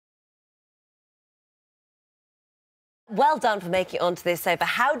Well done for making it onto this sofa.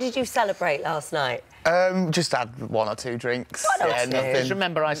 How did you celebrate last night? Just had 1 or 2 drinks. Nothing. Just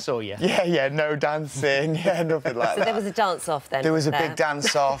remember I saw you. Yeah, no dancing. Yeah, nothing like that. So there was a dance-off then? There was a big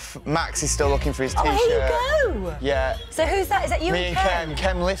dance-off. Max is still looking for his T-shirt. Oh, here you go! Yeah. So who's that? Is that you Me and Kem?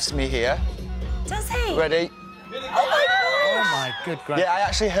 Kem lifts me here. Does he? Ready? Oh, my Oh, gosh! my good gracious. Yeah, I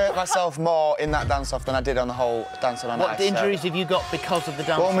actually hurt myself more in that dance-off than I did on the whole Dancing on Ice. What injuries have you got because of the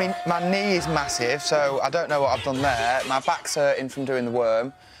dance? Well, my knee is massive, so I don't know what I've done there. My back's hurting from doing the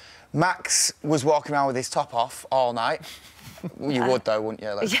worm. Max was walking around with his top off all night. You would, though, wouldn't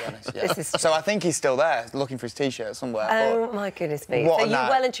you? Let's be honest. Yeah. So I think he's still there, looking for his T-shirt somewhere. Oh, my goodness me. So you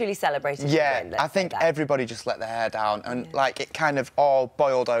well and truly celebrated your win, I think everybody just let their hair down, and, like, it kind of all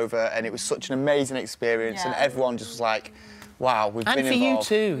boiled over, and it was such an amazing experience, and everyone just was like, wow, we've been involved. And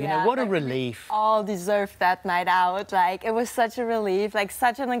for you, too, you know, what a relief. We all deserved that night out. Like, it was such a relief, like,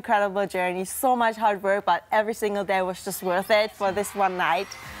 such an incredible journey, so much hard work, but every single day was just worth it for this one night.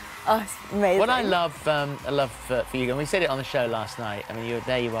 Oh, it's amazing. What I love for you, and we said it on the show last night. I mean,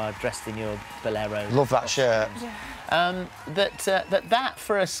 there you are, dressed in your bolero. Love that shirt. Yeah. That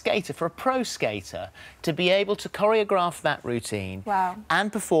for a skater, for a pro skater, to be able to choreograph that routine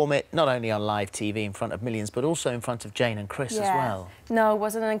and perform it not only on live TV in front of millions, but also in front of Jane and Chris as well. No, it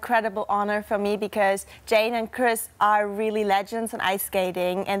was an incredible honour for me because Jane and Chris are really legends in ice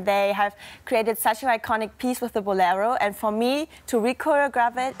skating, and they have created such an iconic piece with the bolero. And for me to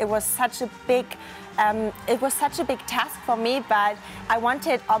re-choreograph it, it was such a big task for me, but I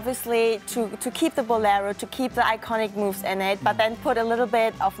wanted obviously to keep the bolero, to keep the iconic moves in it, but then put a little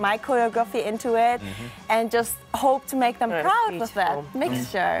bit of my choreography into it and just hope to make them proud with that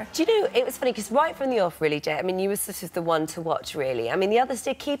mixture. Do you know, it was funny because right from the off, really, Jay, I mean, you were sort of the one to watch, really. I mean, the others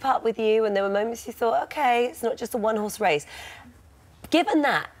did keep up with you, and there were moments you thought, OK, it's not just a one-horse race. Given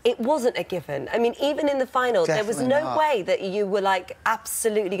that, it wasn't a given. I mean, even in the final, there was no way that you were, like,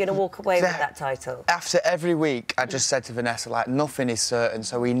 absolutely going to walk away with that title. After every week, I just said to Vanessa, like, nothing is certain,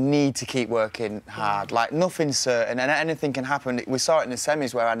 so we need to keep working hard. Like, nothing's certain, and anything can happen. We saw it in the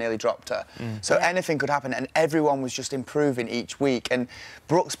semis where I nearly dropped her. So anything could happen, and everyone was just improving each week. And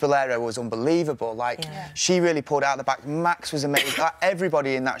Brooke's bolero was unbelievable. Like, she really pulled out the back. Max was amazing. Like,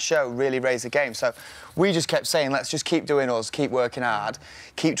 everybody in that show really raised the game. So we just kept saying, let's just keep doing us, keep working hard,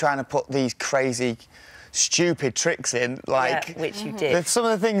 keep trying to put these crazy, stupid tricks in, like... which you did. Some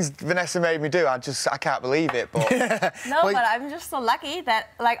of the things Vanessa made me do, I can't believe it, but... No, but I'm just so lucky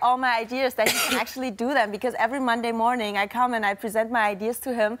that, like, all my ideas, that he can actually do them, because every Monday morning I come and I present my ideas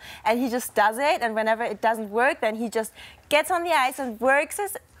to him, and he just does it, and whenever it doesn't work, then he just gets on the ice and works.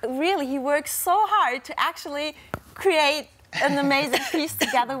 Really, he works so hard to actually create an amazing piece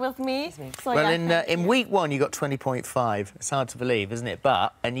together with me. So, well, in week 1 you got 20.5. It's hard to believe, isn't it?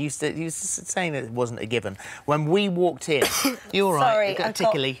 But you were saying that it wasn't a given. When we walked in, you're right. Sorry, I got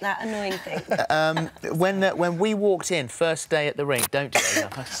that annoying thing. When we walked in, first day at the rink, don't do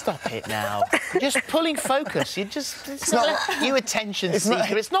it. Stop it now. You're just pulling focus. You attention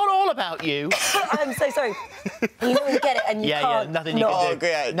seeker. It's not all about you. I'm so sorry. You know when you get it and you can't. Nothing you can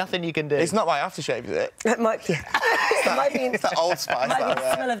do. Nothing you can do. It's not my aftershave, is it? It might be. It might be it's that Old Spice. Might be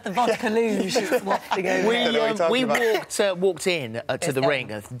the smell of the vodka luge that's wafting over. We walked in to the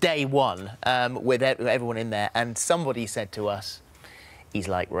ring day 1 with everyone in there, and somebody said to us, he's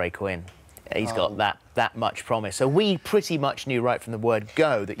like Ray Quinn. He's got that much promise. So we pretty much knew right from the word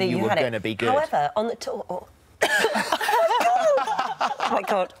go that you were going to be good. However, on the tour... Oh, my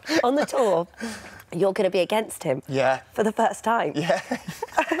God. On the tour, you're going to be against him. Yeah. For the first time. Yeah.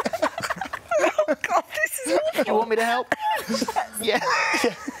 Oh, God, this is awful. You want me to help? Yeah.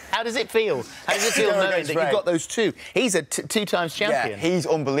 How does it feel? How does it feel knowing that you've got those two? He's a 2-times champion. Yeah, he's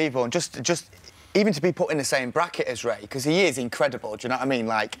unbelievable. And just even to be put in the same bracket as Ray, because he is incredible, do you know what I mean?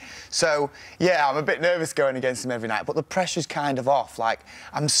 Like, so, yeah, I'm a bit nervous going against him every night, but the pressure's kind of off. Like,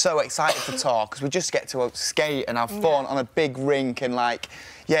 I'm so excited for tour, because we just get to skate and have fun on a big rink, and, like,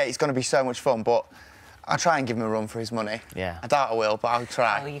 yeah, it's going to be so much fun, but I'll try and give him a run for his money. Yeah. I doubt I will, but I'll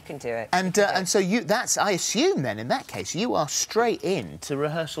try. Oh, you can do it. And so I assume then, in that case, you are straight in to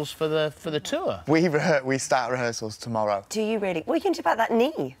rehearsals for the tour. We start rehearsals tomorrow. Do you really? What are you going to do about that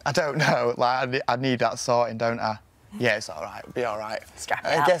knee? I don't know. Like, I need that sorting, don't I? Yeah, it's all right. It'll be all right. Strap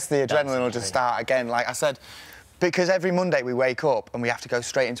it I guess the adrenaline will just start again. Like I said, Because every Monday we wake up and we have to go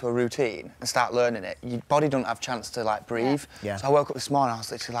straight into a routine and start learning it. Your body doesn't have a chance to, like, breathe. Yeah. So I woke up this morning, I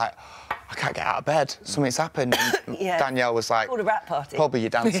was literally like, I can't get out of bed. Something's happened. And Yeah. Danielle was like... Called a rap party. Probably you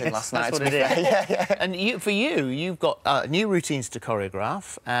dancing last night. That's what it is. Yeah. And for you, you've got new routines to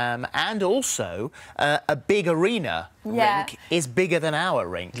choreograph, and also a big arena rink is bigger than our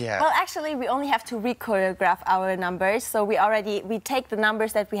rink. Yeah. Well, actually, we only have to re-choreograph our numbers. So we take the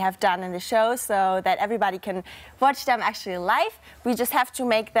numbers that we have done in the show so that everybody can watch them actually live. We just have to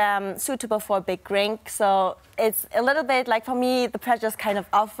make them suitable for a big rink. So it's a little bit like, for me, the pressure's kind of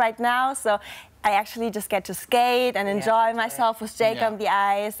off right now. So I actually just get to skate and enjoy myself with Jake on the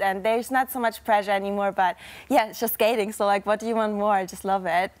ice. And there's not so much pressure anymore, but yeah, it's just skating. So like, what do you want more? I just love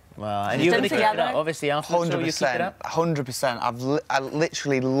it. Well, and you're going to keep it up, obviously, after 100%. 100%. I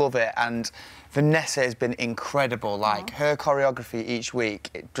literally love it. And Vanessa has been incredible. Like, her choreography each week,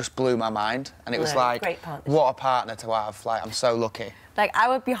 it just blew my mind. And it was like, what a partner to have. Like, I'm so lucky. Like, I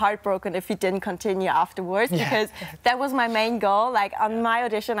would be heartbroken if he didn't continue afterwards, because that was my main goal. Like, on my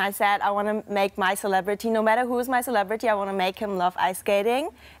audition, I said I want to make my celebrity, no matter who is my celebrity, I want to make him love ice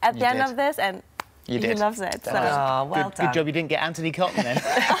skating at the end of this, and he loves it. So. Oh, well done. Good job you didn't get Anthony Cotton then.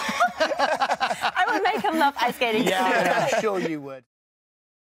 I would make him love ice skating. Yeah, I'm sure you would.